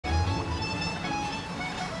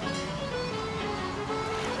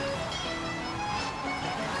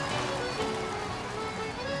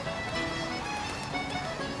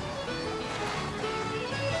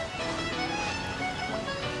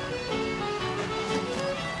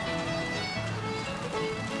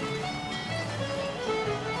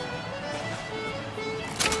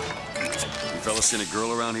fella seen a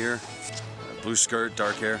girl around here? Blue skirt,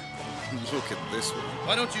 dark hair? Look at this one.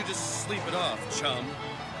 Why don't you just sleep it off, chum?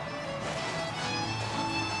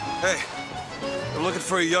 Hey, we're looking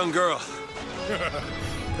for a young girl.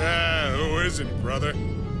 Who isn't, brother?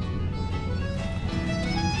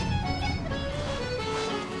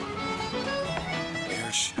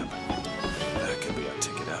 Airship. That could be our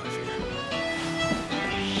ticket out of here.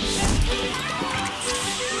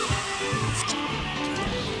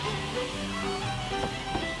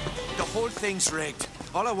 The whole thing's rigged.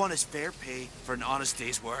 All I want is fair pay for an honest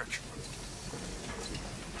day's work.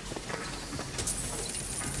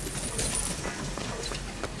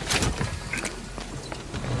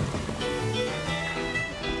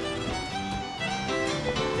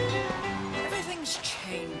 Everything's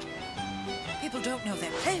changed. People don't know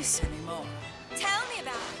their place anymore. Tell me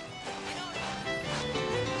about it.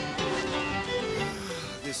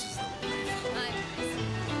 This is the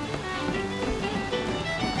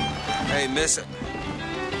Hey, miss it.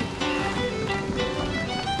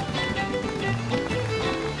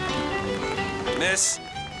 Miss?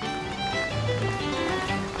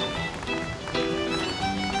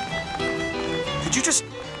 Could you just...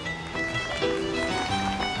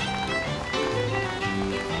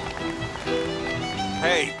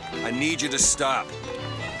 Hey, I need you to stop.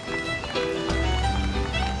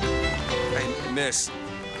 Hey, miss.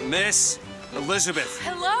 Miss Elizabeth.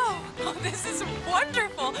 Hello. Oh, this is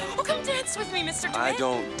wonderful. Oh, come dance with me, Mr. DeWitt. I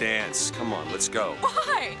don't dance. Come on, let's go.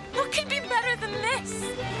 Why? What could be better than this?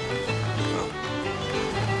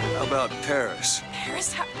 How about Paris?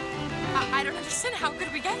 Paris? I don't understand. How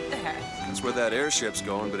could we get there? That's where that airship's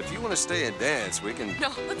going, but if you want to stay and dance, we can...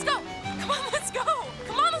 No, let's go. Come on, let's go.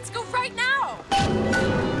 Come on, let's go right now. I'm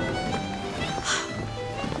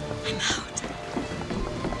out.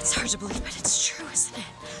 It's hard to believe, but it's true, isn't it?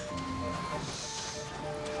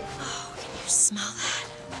 Oh, can you smell that?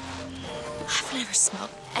 I've never smelled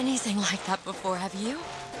anything like that before, have you?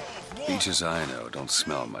 Beaches I know don't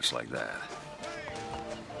smell much like that.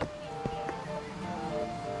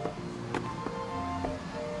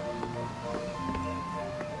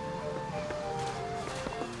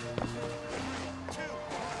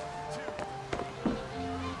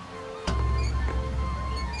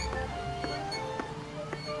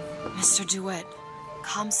 Mr. DeWitt,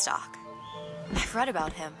 Comstock. I've read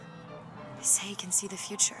about him. They say he can see the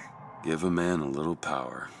future. Give a man a little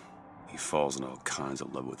power, he falls in all kinds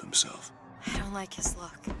of love with himself. I don't like his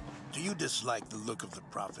look. Do you dislike the look of the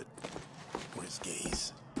prophet or his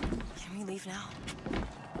gaze? Can we leave now?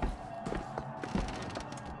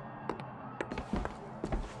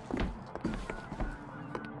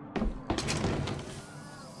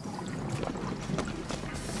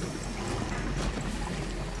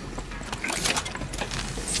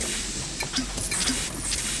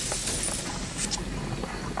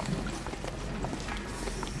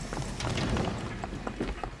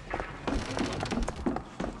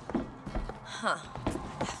 Huh.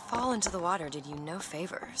 That fall into the water did you no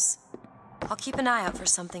favors. I'll keep an eye out for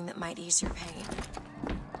something that might ease your pain.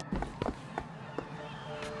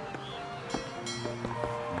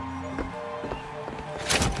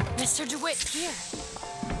 Mr. DeWitt, here.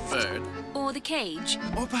 bird. Or the cage.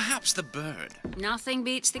 Or perhaps the bird. Nothing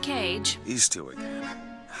beats the cage. These two again.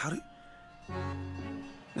 How do you...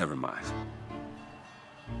 Never mind.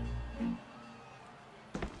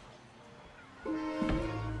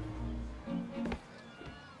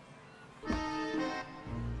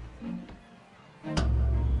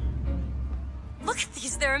 Look at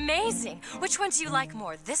these, they're amazing. Which one do you like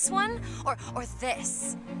more, this one or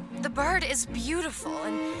this? The bird is beautiful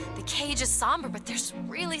and the cage is somber, but there's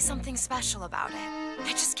really something special about it. I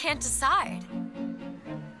just can't decide.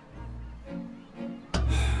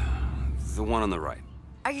 The one on the right.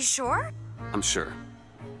 Are you sure? I'm sure.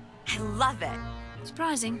 I love it.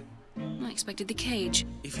 Surprising. I expected the cage.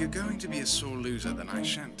 If you're going to be a sore loser, then I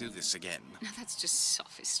shan't do this again. Now that's just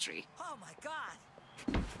sophistry. Oh my God!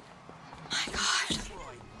 My God.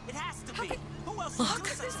 It has to be. Who else Look. would do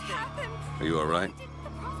such a thing? Are you all right?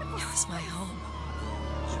 It was my home.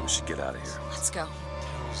 We should get out of here. Let's go.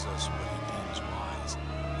 Tells us what he deems wise.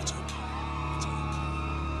 It's okay. It's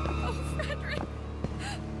okay. Oh, Frederick.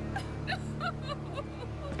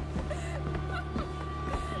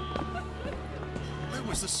 Where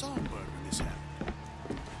was the songbird when this happened?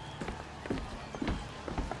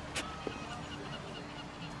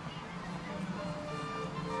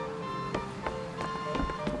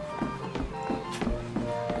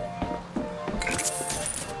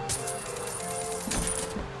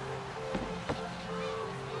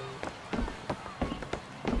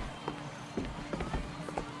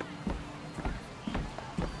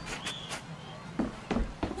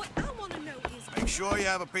 sure you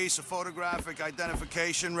have a piece of photographic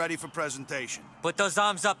identification ready for presentation. Put those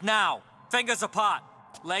arms up now. Fingers apart.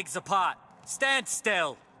 Legs apart. Stand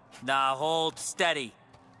still. Now hold steady.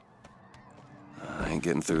 I ain't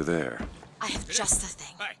getting through there. I have just the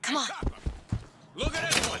thing. Come on. Look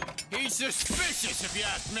at this one. He's suspicious, if you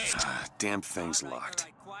ask me. Damn thing's locked.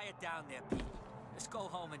 Quiet down there, Pete. Let's go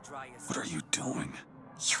home and dry yourself. What are you doing?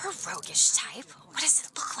 You're a roguish type. What does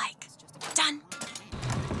it look like? Done.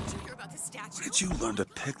 Where did you learn to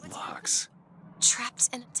pick locks? Trapped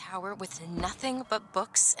in a tower with nothing but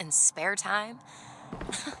books and spare time?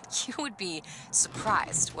 You would be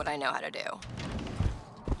surprised what I know how to do.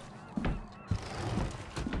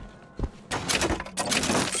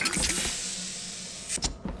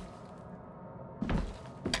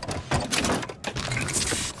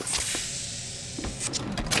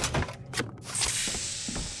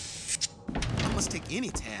 I must take any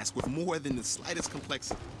task with more than the slightest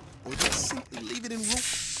complexity, or just simply leave it in room.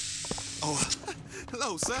 Oh,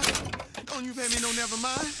 hello, sir. Don't you pay me no never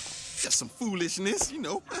mind? Just some foolishness, you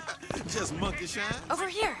know. Just monkey shine. Over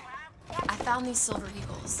here. I found these silver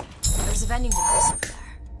eagles. There's a vending device over there.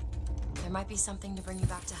 There might be something to bring you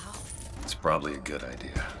back to health. It's probably a good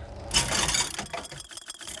idea.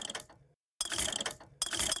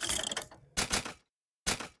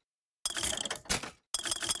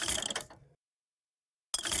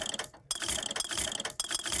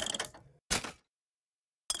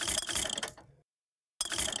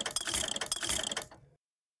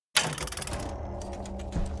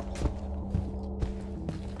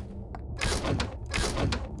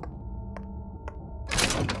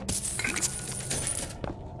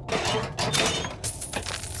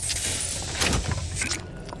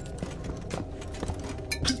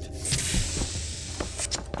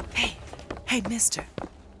 Hey, mister.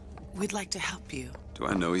 We'd like to help you. Do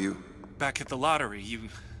I know you? Back at the lottery,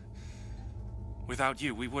 without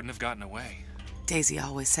you, we wouldn't have gotten away. Daisy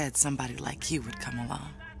always said somebody like you would come along.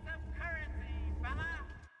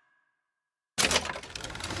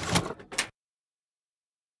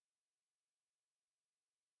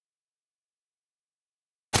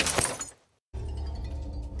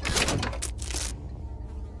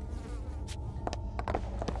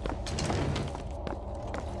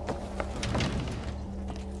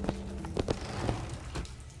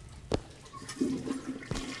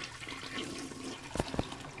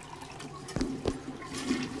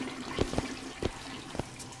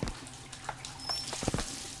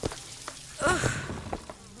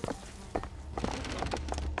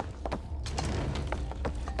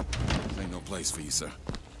 Place for you, sir.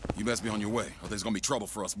 You best be on your way, or there's gonna be trouble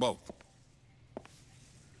for us both.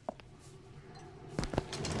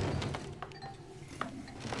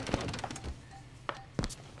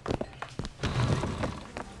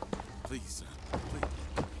 Please, sir. Please.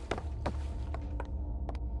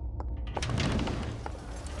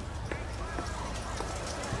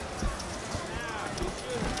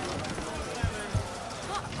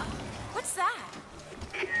 What's that?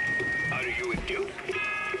 Are you a duke?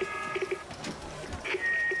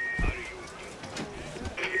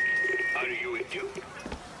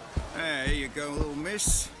 There you go, little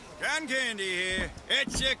miss. Cotton candy here.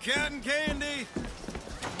 It's your cotton candy.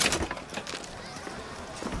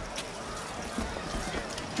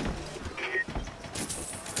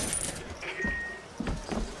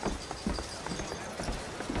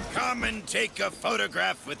 Come and take a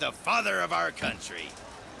photograph with the father of our country.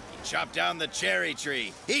 He chopped down the cherry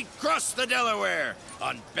tree. He crossed the Delaware.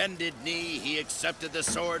 On bended knee, he accepted the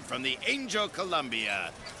sword from the Angel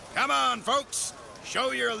Columbia. Come on, folks.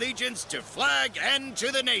 Show your allegiance to flag and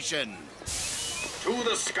to the nation. To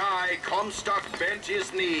the sky Comstock bent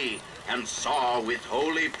his knee and saw with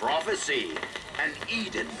holy prophecy an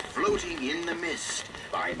Eden floating in the mist,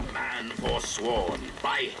 by man forsworn,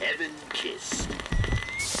 by heaven kissed.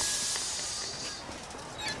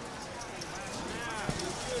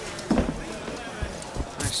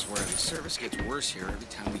 I swear, the service gets worse here every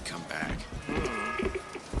time we come back.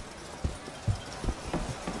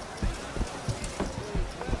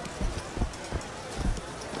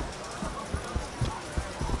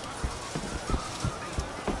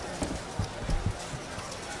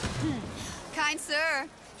 Kind sir,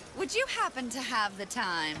 would you happen to have the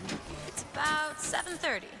time? It's about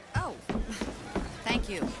 7:30. Oh, thank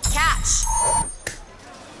you. Catch!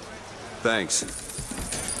 Thanks.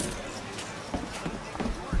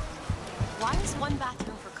 Why is one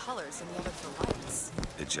bathroom for colors and the other for lights?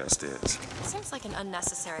 It just is. Seems like an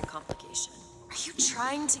unnecessary complication. Are you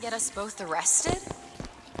trying to get us both arrested?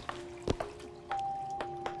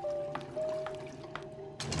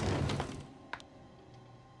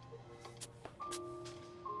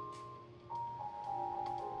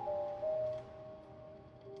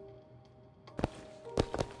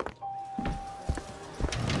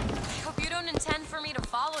 for me to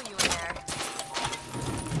follow you in there.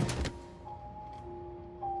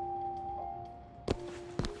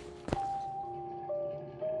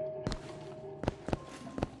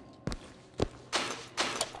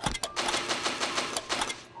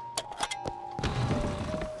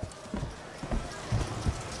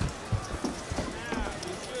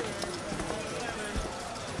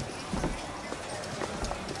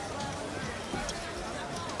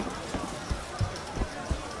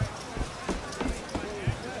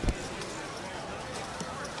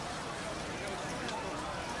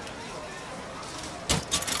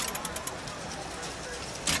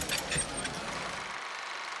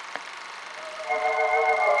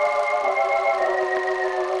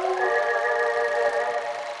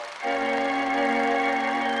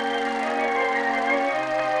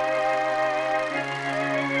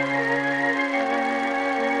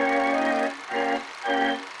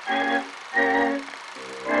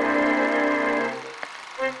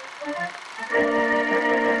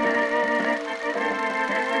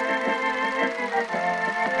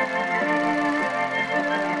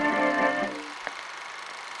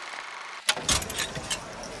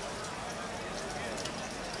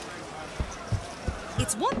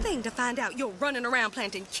 It's one thing to find out you're running around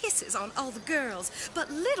planting kisses on all the girls,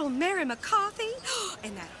 but little Mary McCarthy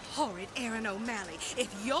and that horrid Aaron O'Malley,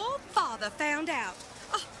 if your father found out,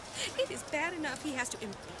 oh, it is bad enough he has to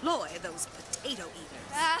employ those potato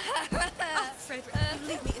eaters. Oh, Frederick, you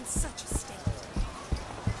leave me in such a state.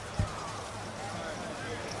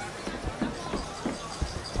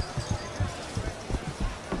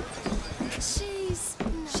 She's...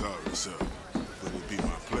 Sorry, sir, but it'd be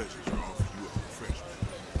my pleasure to offer you a refreshment.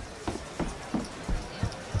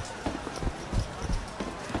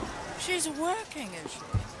 She's working, is she?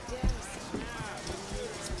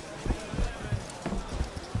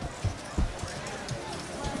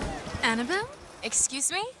 Annabelle?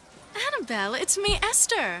 Excuse me? Annabelle, it's me,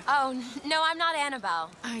 Esther. Oh, no, I'm not Annabelle.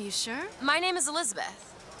 Are you sure? My name is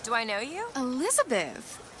Elizabeth. Do I know you?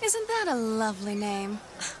 Elizabeth? Isn't that a lovely name?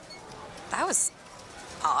 That was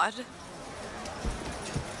odd.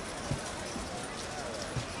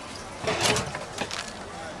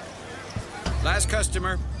 Last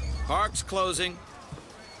customer. Park's closing.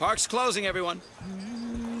 Park's closing, everyone.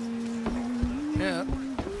 Yeah,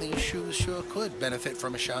 these shoes sure could benefit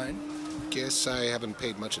from a shine. Guess I haven't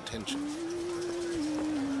paid much attention.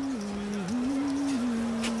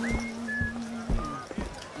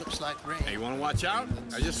 Looks like rain. Hey, you want to watch out?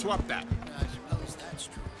 I just swapped that. I suppose that's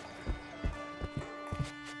true.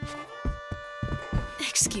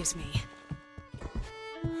 Excuse me.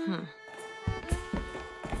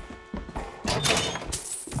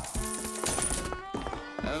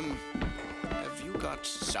 Have you got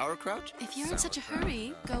sauerkraut? If you're in such a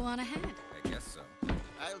hurry, go on ahead. I guess so.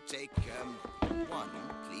 I'll take, one,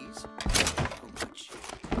 please. How much?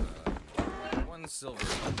 1 silver.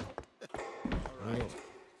 All right.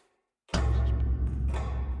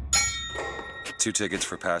 2 tickets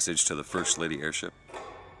for passage to the First Lady airship.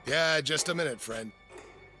 Yeah, just a minute, friend.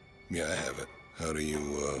 Yeah, I have it. How do you,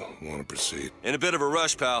 want to proceed? In a bit of a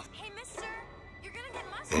rush, pal. Hey, mister, you're gonna get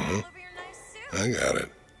mustard all over your nice suit. I got it.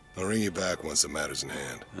 I'll ring you back once the matter's in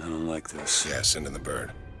hand. I don't like this. Yeah, send in the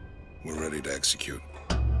bird. We're ready to execute.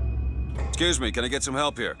 Excuse me, can I get some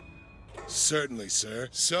help here? Certainly, sir.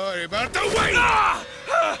 Sorry about the wait!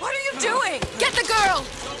 What are you doing? Get the girl!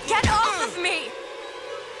 Get off of me!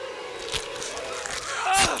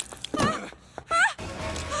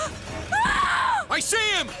 I see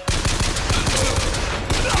him!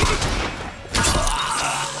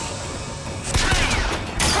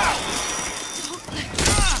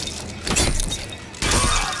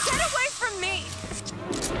 Get away from me!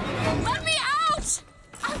 Let me out!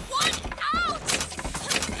 I want out!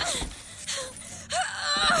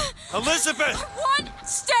 Elizabeth! I want...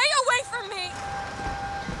 Stay away from me!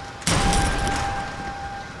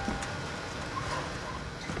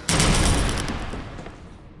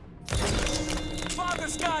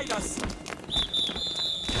 Fathers, guide us!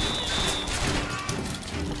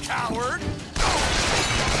 Coward!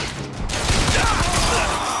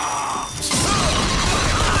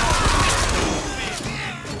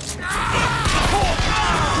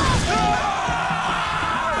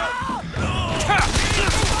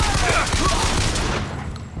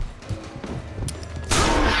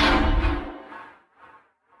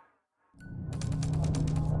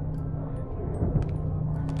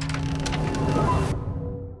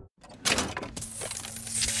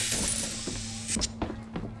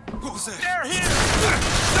 What was that? There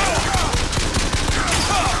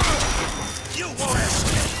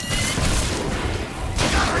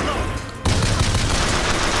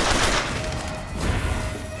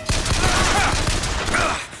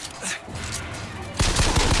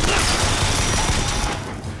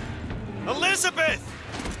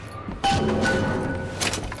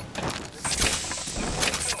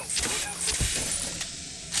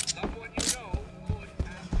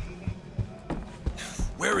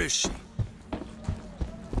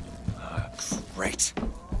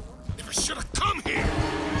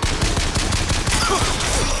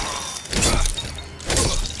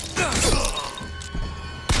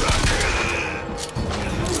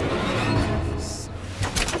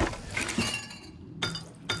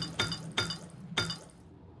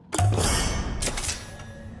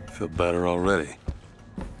Feel better already.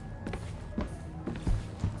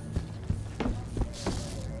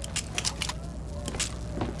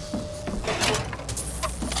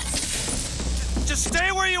 Just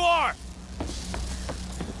stay where you are!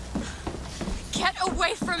 Get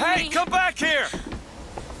away from me! Hey, come back here!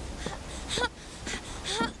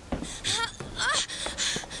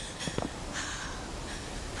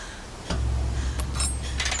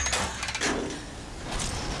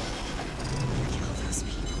 Kill those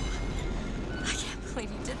people. I can't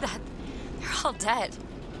believe you did that. They're all dead.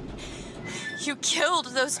 You killed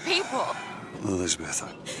those people. Elizabeth,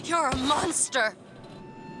 You're a monster.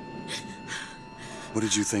 what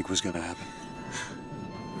did you think was gonna happen?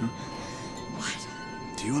 What?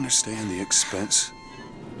 Do you understand the expense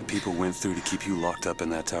that people went through to keep you locked up in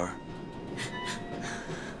that tower?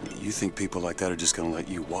 You think people like that are just gonna let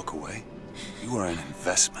you walk away? You are an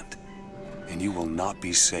investment, and you will not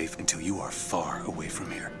be safe until you are far away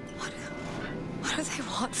from here. What do they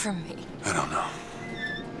want from me? I don't know.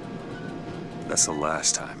 That's the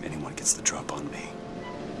last time anyone gets the drop on me.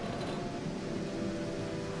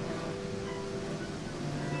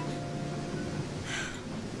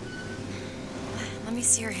 Let me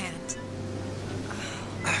see your hand.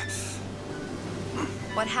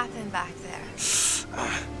 What happened back there?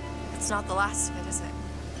 It's not the last of it, is it?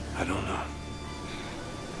 I don't know.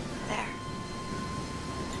 There.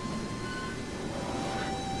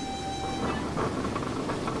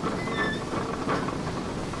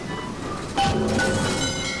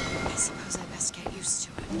 I suppose I best get used to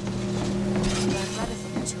it. I've read a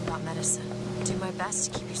thing or two about medicine. Do my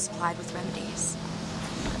best to keep you supplied with remedies.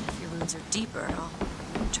 If your wounds are deeper, I'll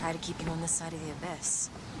try to keep you on this side of the abyss.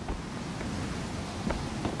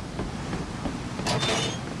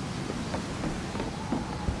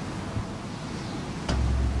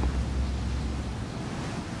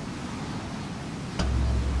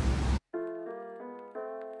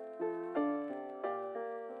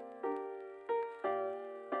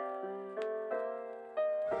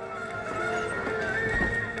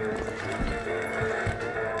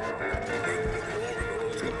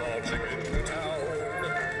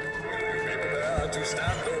 To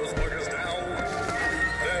stab those buggers down.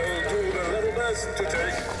 They'll do their level best to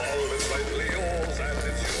take all that's rightfully yours, and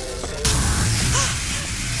it's yours.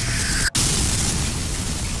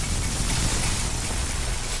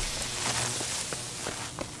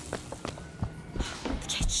 The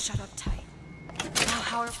gate's shut up tight. Now,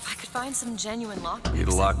 however, if I could find some genuine lock Need a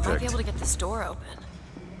picks, lock I might picked. be able to get this door open.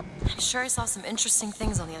 I'm sure I saw some interesting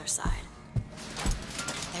things on the other side.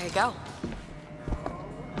 There you go.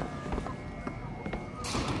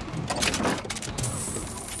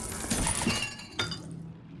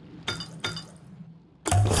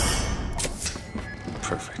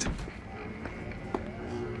 Perfect.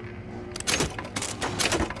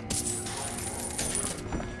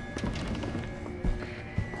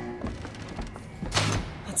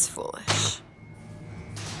 That's foolish.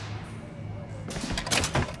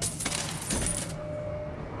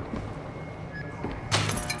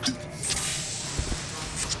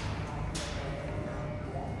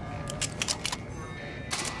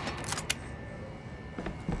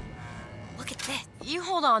 Look at this. You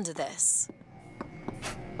hold on to this.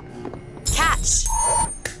 Catch!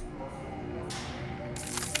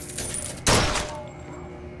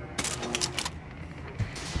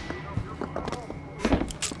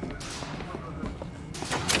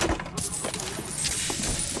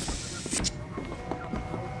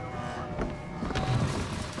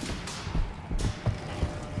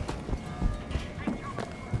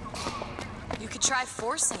 You could try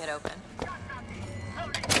forcing it open.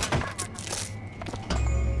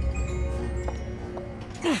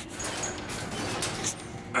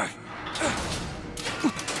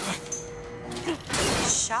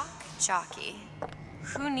 Shock jockey.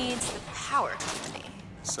 Who needs the power company?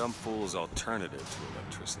 Some fool's alternative to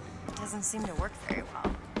electricity. Doesn't seem to work very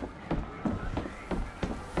well.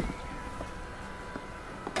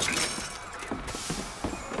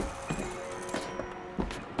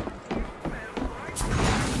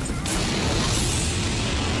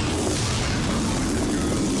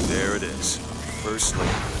 There it is. First lane.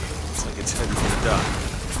 Looks like it's heading for the dock.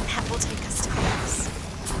 That will take us to Paris.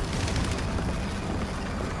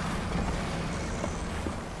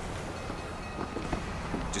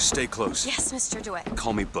 Just stay close. Yes, Mr. DeWitt.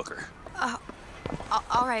 Call me Booker.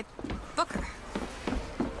 All right. Booker.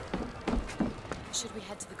 Should we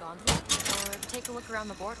head to the gondola or take a look around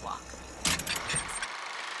the boardwalk?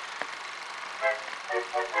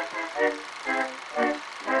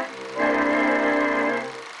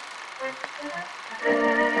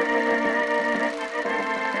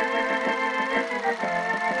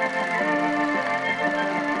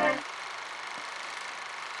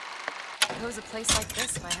 suppose a place like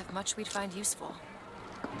this might have much we'd find useful.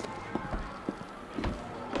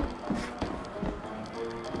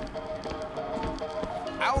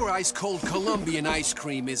 Our ice-cold Colombian ice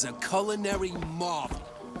cream is a culinary marvel.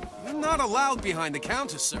 Not allowed behind the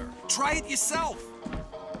counter, sir. Try it yourself.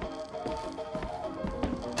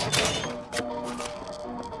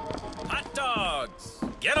 Hot dogs!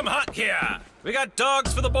 Get 'em hot here! We got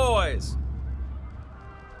dogs for the boys!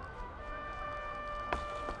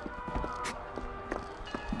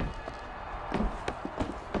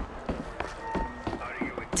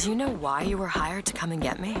 Do you know why you were hired to come and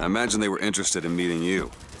get me? I imagine they were interested in meeting you.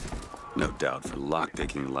 No doubt for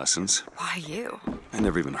lockpicking lessons. Why you? I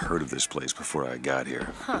never even heard of this place before I got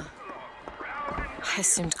here. Huh. I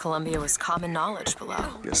assumed Columbia was common knowledge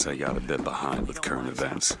below. Guess I got a bit behind with current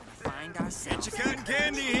events. Get your cotton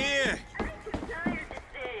candy here!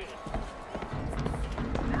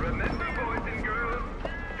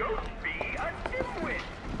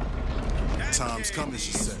 Time's coming,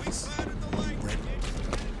 she says. Ready?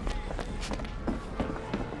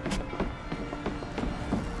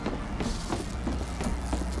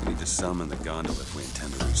 We need to summon the gondola if we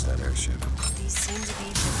intend to reach that airship. These seem to be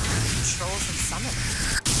the controls of summoning.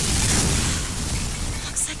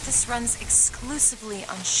 Looks like this runs exclusively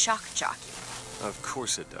on shock jockey. Of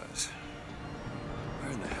course it does.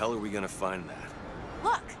 Where in the hell are we gonna find that?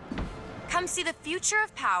 Look! Come see the future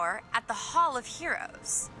of power at the Hall of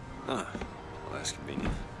Heroes. Huh. Well, that's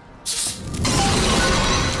convenient.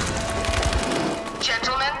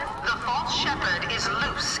 Gentlemen, the false shepherd is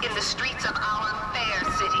loose in the streets of our fair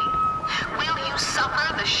city. Will you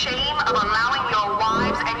suffer the shame of allowing your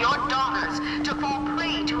wives and your daughters to fall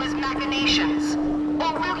prey to his machinations?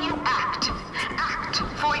 Or will you act? Act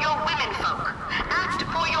for your womenfolk. Act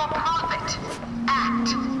for your profit.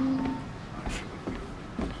 Act.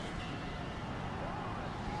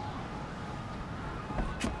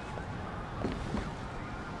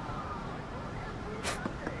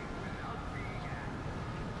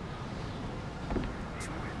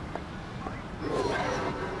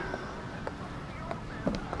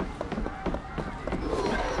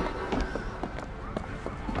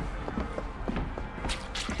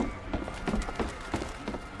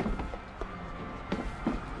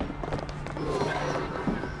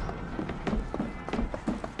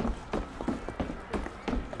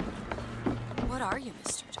 What are you,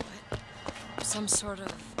 Mr. DeWitt? Some sort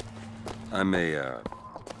of... I'm a,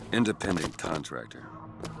 independent contractor.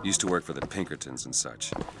 Used to work for the Pinkertons and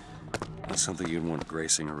such. Not something you'd want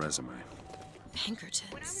gracing a resume.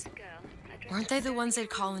 Pinkertons? Weren't they the ones they'd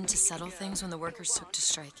call in to settle things when the workers took to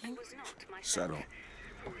striking? Settle.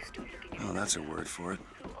 Oh, that's a word for it.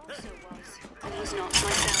 Was not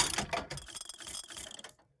myself.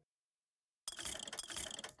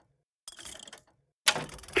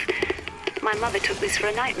 My mother took this for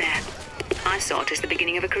a nightmare. I saw it as the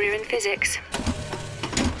beginning of a career in physics.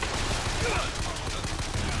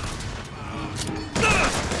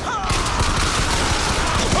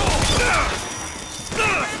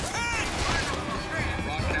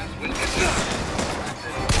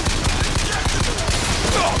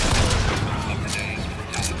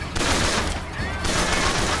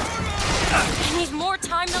 I need more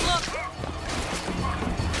time to look.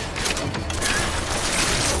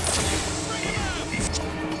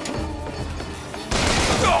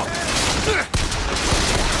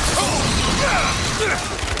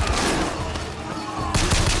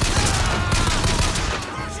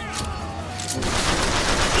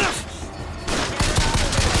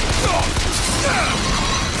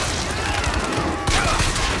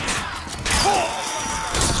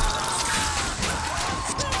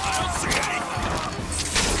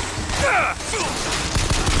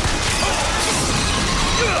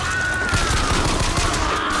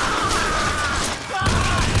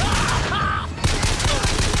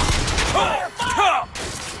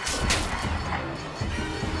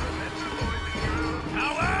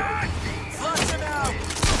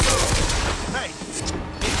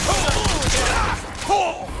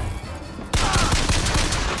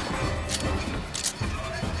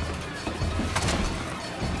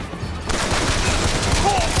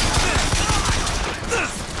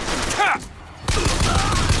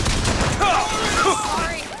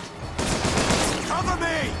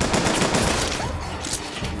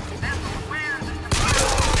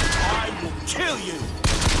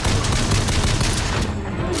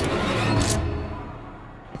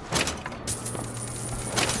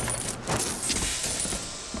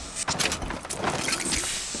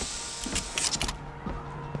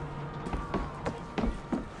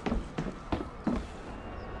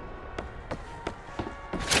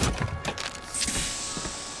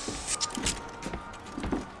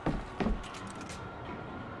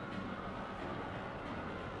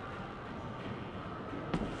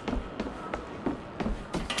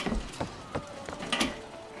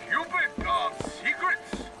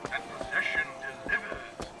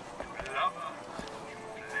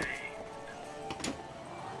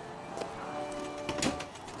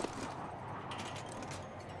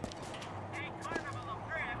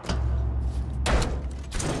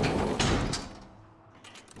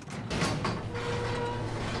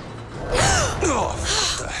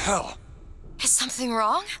 hell? Is something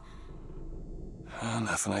wrong?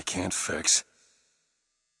 Nothing I can't fix.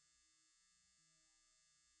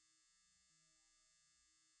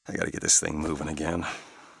 I gotta get this thing moving again.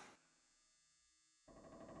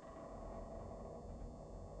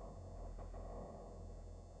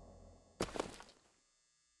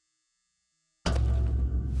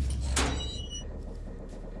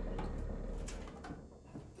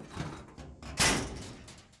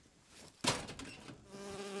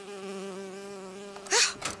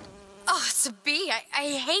 Oh, it's a bee. I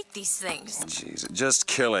hate these things. Jeez, just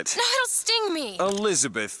kill it. No, it'll sting me.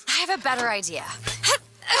 Elizabeth. I have a better idea.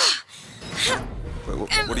 Wait,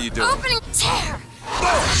 what are you doing? Opening tear.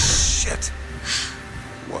 Oh, shit.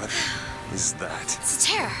 What is that? It's a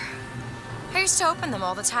tear. I used to open them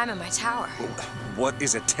all the time in my tower. What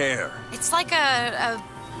is a tear? It's like a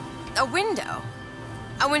window.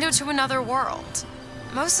 A window to another world.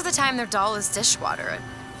 Most of the time they're dull as dishwater, a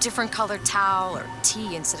different colored towel or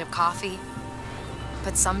tea instead of coffee.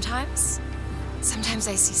 But sometimes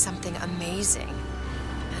I see something amazing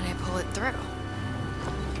and I pull it through.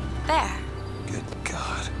 There. Good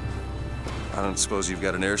God. I don't suppose you've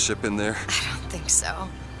got an airship in there? I don't think so.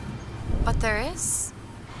 But there is.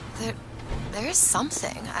 There is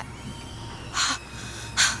something.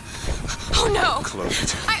 Oh no! Close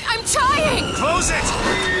it. I'm trying! Close it!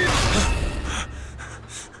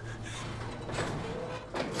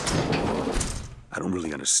 I don't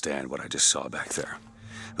really understand what I just saw back there,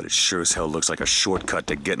 but it sure as hell looks like a shortcut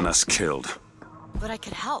to getting us killed. But I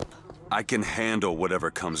could help. I can handle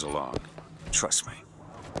whatever comes along. Trust me.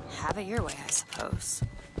 Have it your way, I suppose.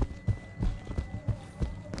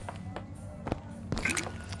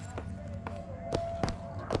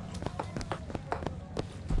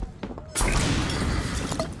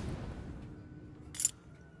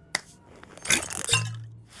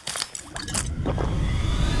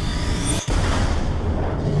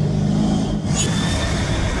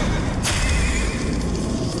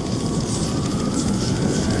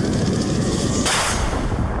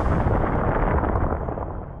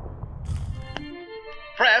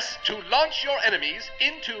 Press to launch your enemies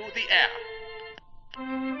into the air.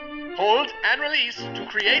 Hold and release to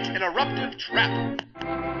create an eruptive trap.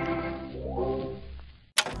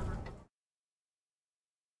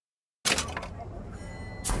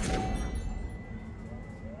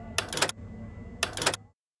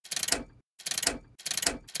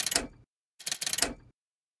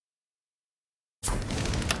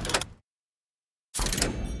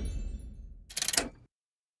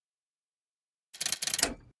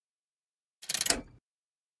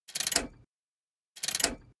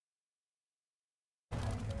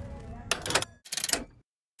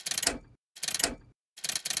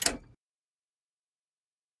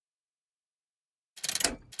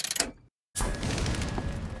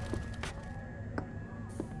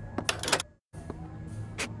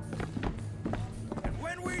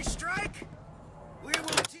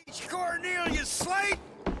 Cornelius Slate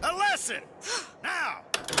a lesson. Now,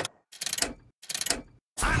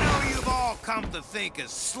 I know you've all come to think of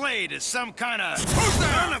Slade as some kind of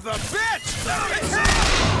son of a bitch.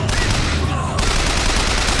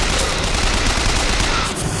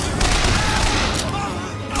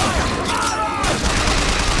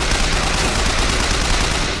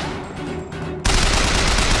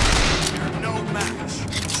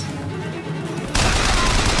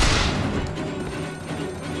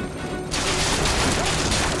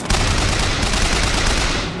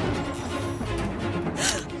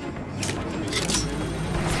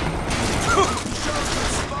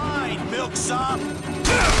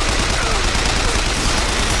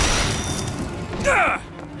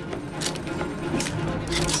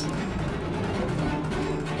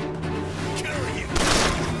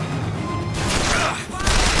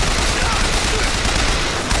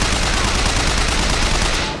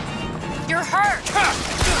 You're hurt!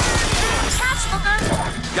 Catch, Booker!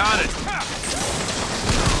 Got it!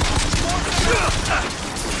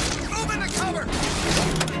 Move into cover!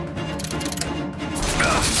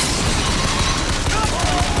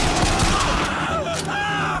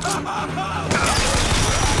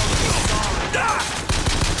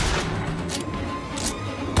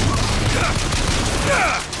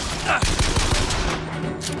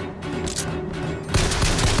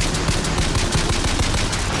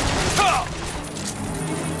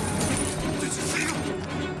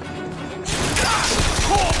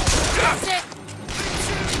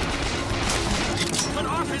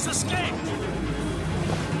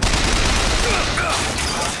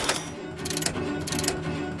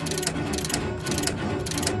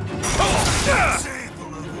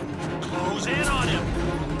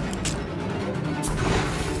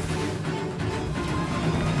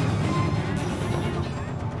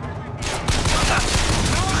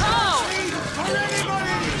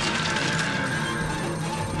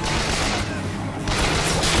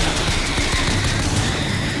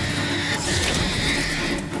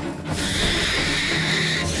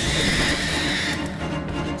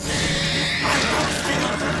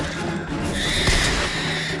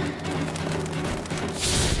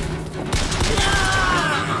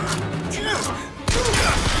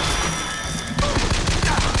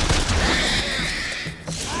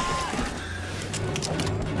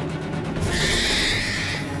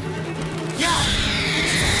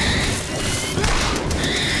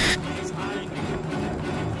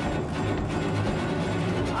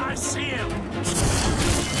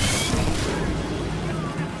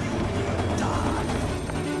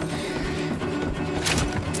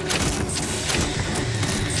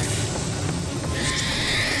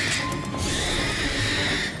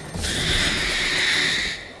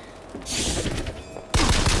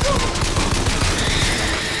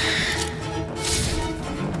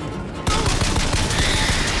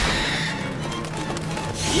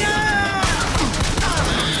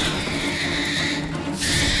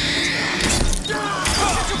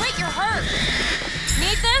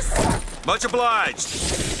 Much obliged.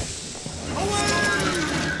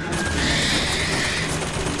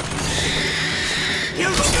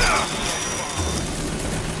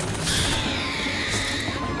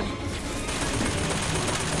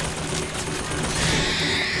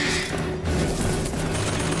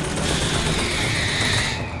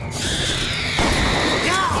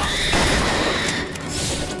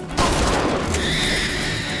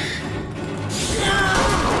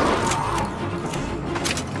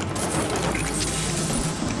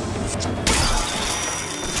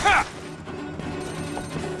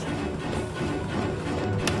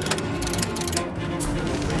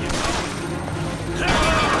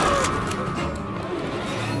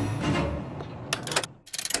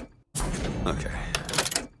 Okay.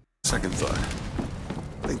 Second thought.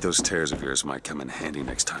 I think those tears of yours might come in handy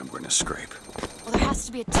next time we're in a scrape. Well, there has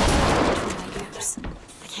to be a tip between my ears.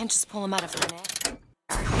 I can't just pull them out of thin air.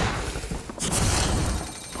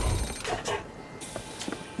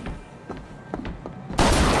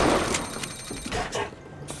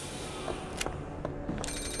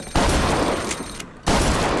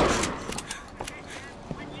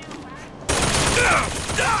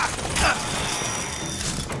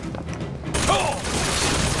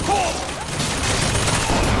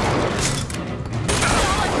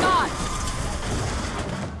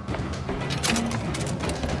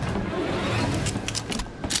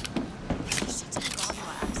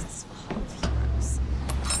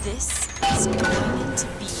 This is going to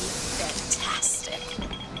be fantastic.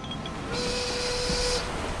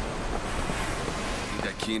 Think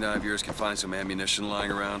that keen eye of yours can find some ammunition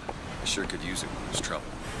lying around? I sure could use it when there's trouble.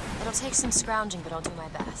 It'll take some scrounging, but I'll do my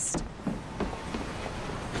best.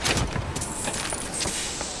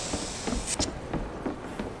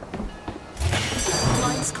 The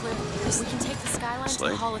line's clear. We can take the skyline to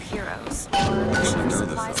the Hall of Heroes. Or ship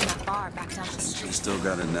supplies in that bar back down the street. Still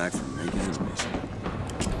got a knack for making enemies.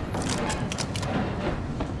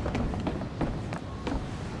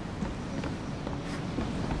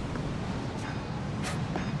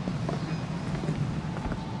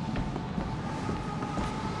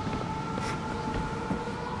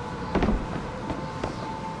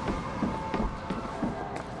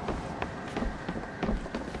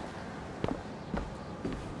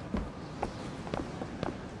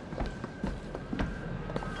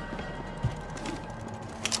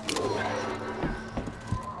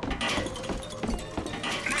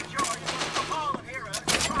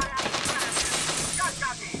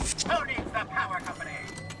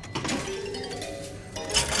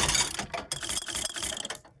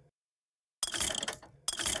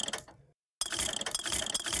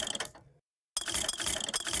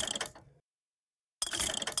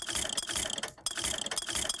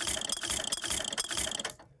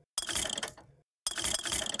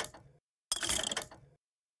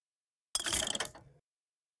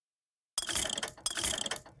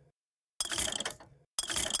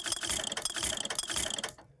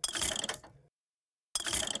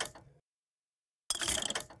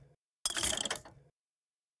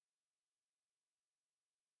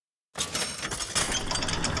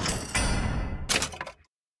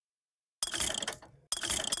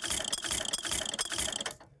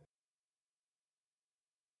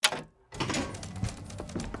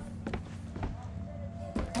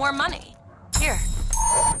 More money. Here.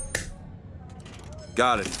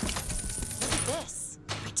 Got it. Look at this.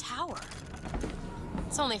 My tower.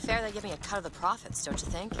 It's only fair they give me a cut of the profits, don't you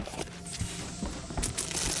think?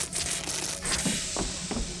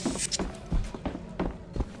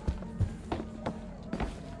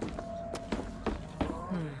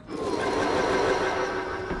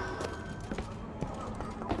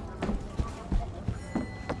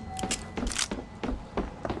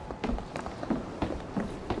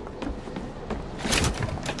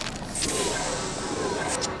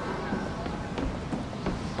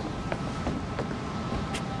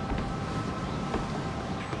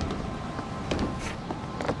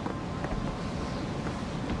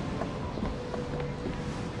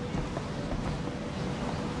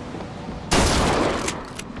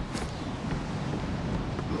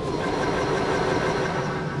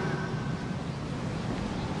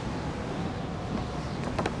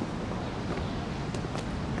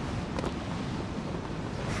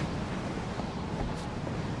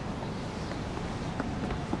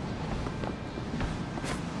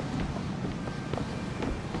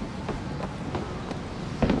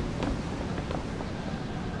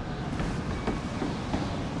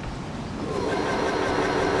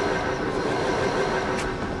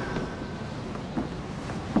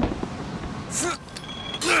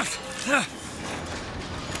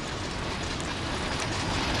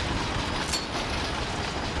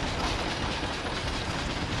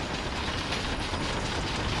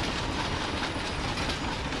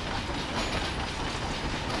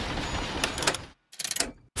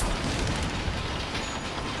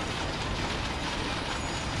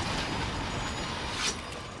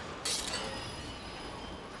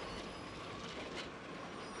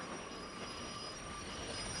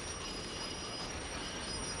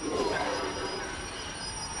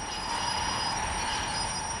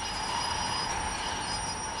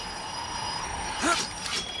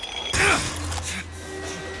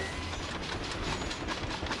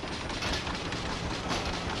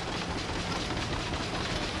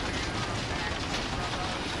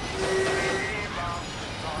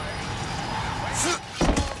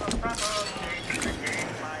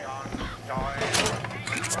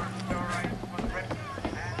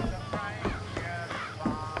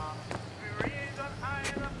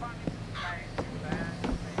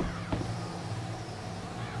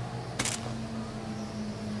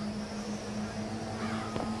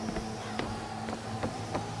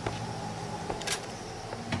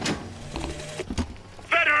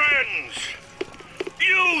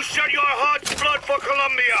 for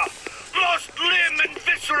Columbia, lost limb and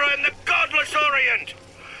viscera in the godless Orient.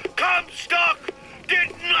 Comstock did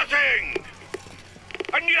nothing.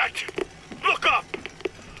 And yet, look up.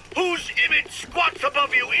 Whose image squats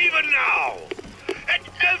above you even now? At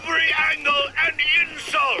every angle and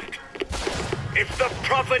insult. If the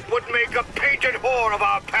prophet would make a painted whore of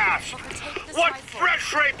our past, what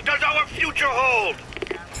fresh rape does our future hold?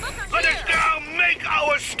 Let us now make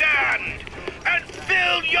our stand and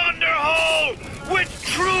fill yonder hole with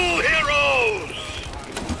true heroes!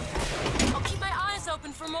 I'll keep my eyes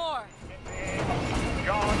open for more.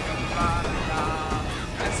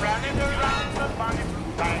 Running around the funny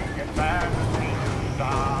bank and fantasy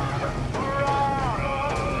star.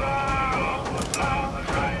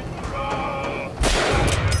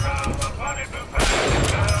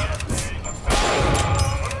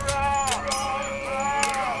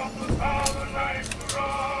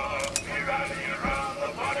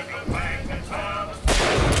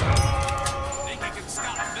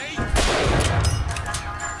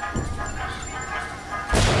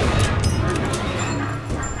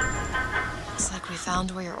 We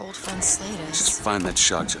found where your old friend Slade is. Just find that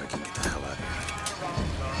shock jockey and get the hell out of here.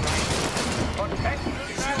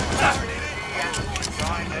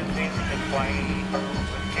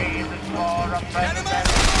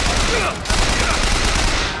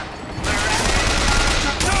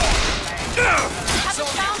 Haven't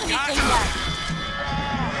found anything yet.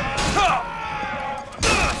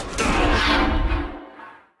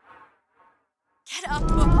 Get up,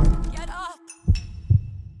 Booker. Get up.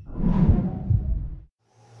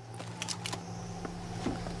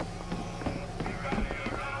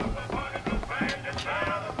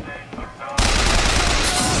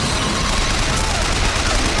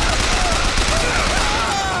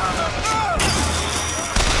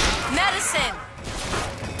 Medicine.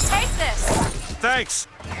 Take this. Thanks.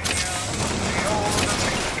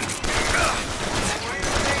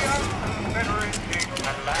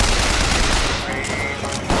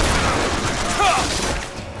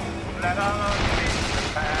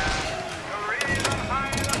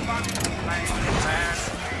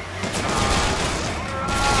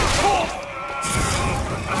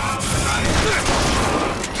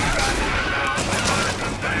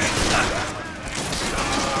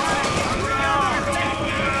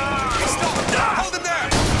 Hold him there!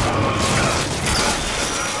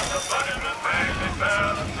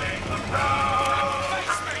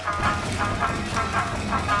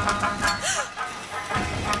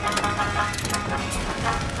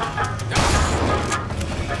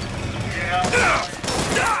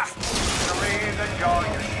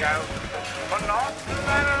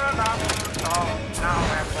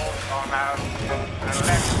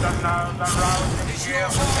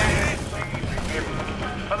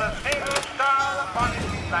 For the single star, the funny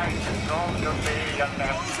thing is going to be a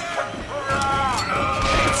mess.